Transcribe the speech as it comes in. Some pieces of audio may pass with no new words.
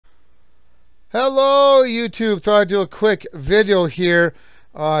Hello YouTube, thought I'd do a quick video here.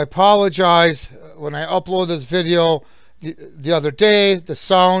 I apologize when I uploaded this video the other day, the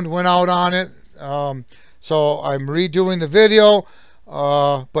sound went out on it, so I'm redoing the video,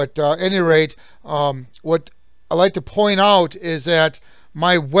 but at any rate, what I like to point out is that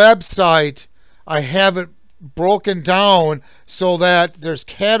my website, I have it broken down so that there's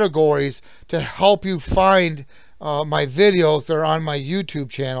categories to help you find my videos that are on my YouTube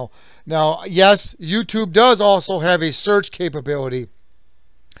channel. Now, yes, YouTube does also have a search capability,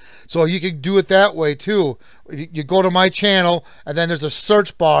 so you can do it that way too. You go to my channel, and then there's a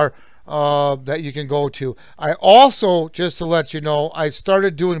search bar that you can go to. I also, just to let you know, I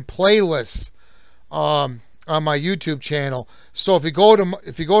started doing playlists on my YouTube channel. So if you go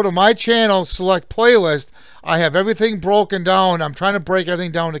to my channel, select playlist, I have everything broken down. I'm trying to break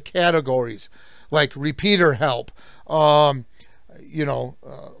everything down to categories like repeater help,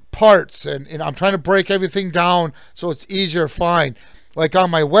 parts, and I'm trying to break everything down so it's easier to find. Like on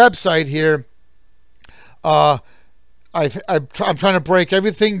my website here, I'm trying to break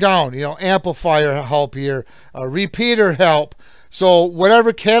everything down. Amplifier help here, repeater help. So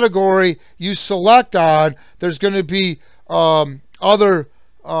whatever category you select on, there's going to be other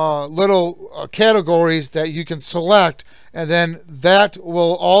little categories that you can select, and then that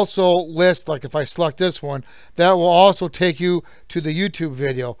will also list, like if I select this one, that will also take you to the YouTube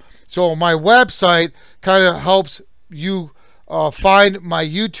video. So my website kind of helps you find my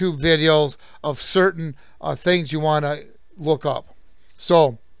YouTube videos of certain things you want to look up.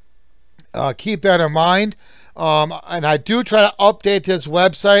 So keep that in mind. And I do try to update this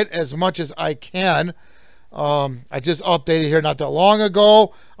website as much as I can. I just updated here not that long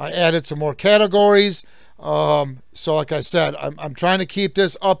ago. I added some more categories. So like I said, I'm trying to keep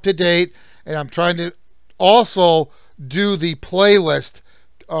this up to date, and I'm trying to also do the playlist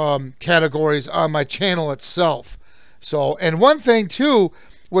categories on my channel itself. So, and one thing too,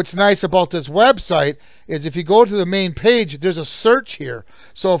 what's nice about this website is if you go to the main page, there's a search here.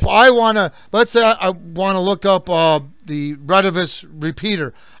 So if I want to, let's say I want to look up the Retevis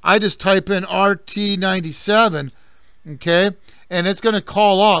repeater, I just type in RT97, okay, and it's going to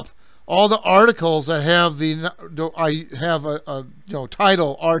call up all the articles that have a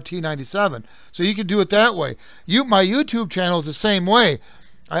title RT97. So you can do it that way. My YouTube channel is the same way.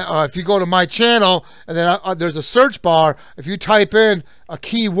 If you go to my channel, and then there's a search bar, if you type in a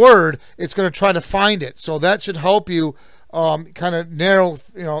keyword, it's going to try to find it. So that should help you kind of narrow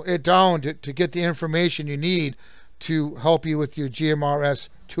it down to get the information you need to help you with your GMRS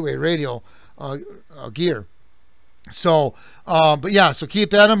 2A radio gear. So, but yeah, so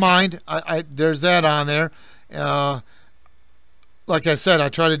keep that in mind. There's that on there. Like I said, I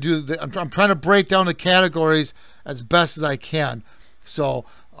try to do I'm trying to break down the categories as best as I can. So,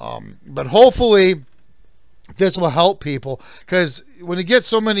 but hopefully this will help people, because when you get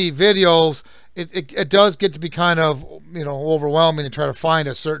so many videos, it does get to be kind of overwhelming to try to find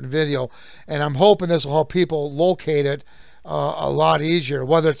a certain video, and I'm hoping this will help people locate it a lot easier,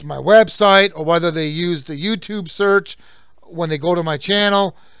 whether it's my website or whether they use the YouTube search when they go to my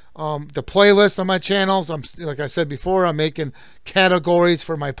channel. The playlist on my channels, like I said before, I'm making categories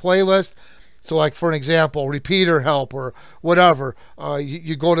for my playlist. So like, for an example, repeater help or whatever,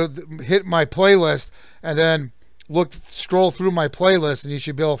 you go to hit my playlist and then scroll through my playlist, and you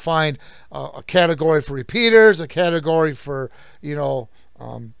should be able to find a category for repeaters, a category for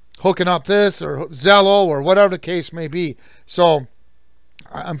hooking up this or Zello or whatever the case may be. So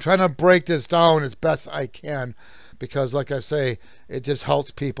I'm trying to break this down as best I can, because like I say, it just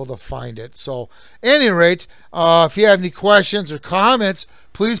helps people to find it. So at any rate, if you have any questions or comments,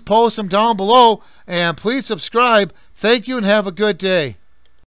 please post them down below, and please subscribe. Thank you, and have a good day.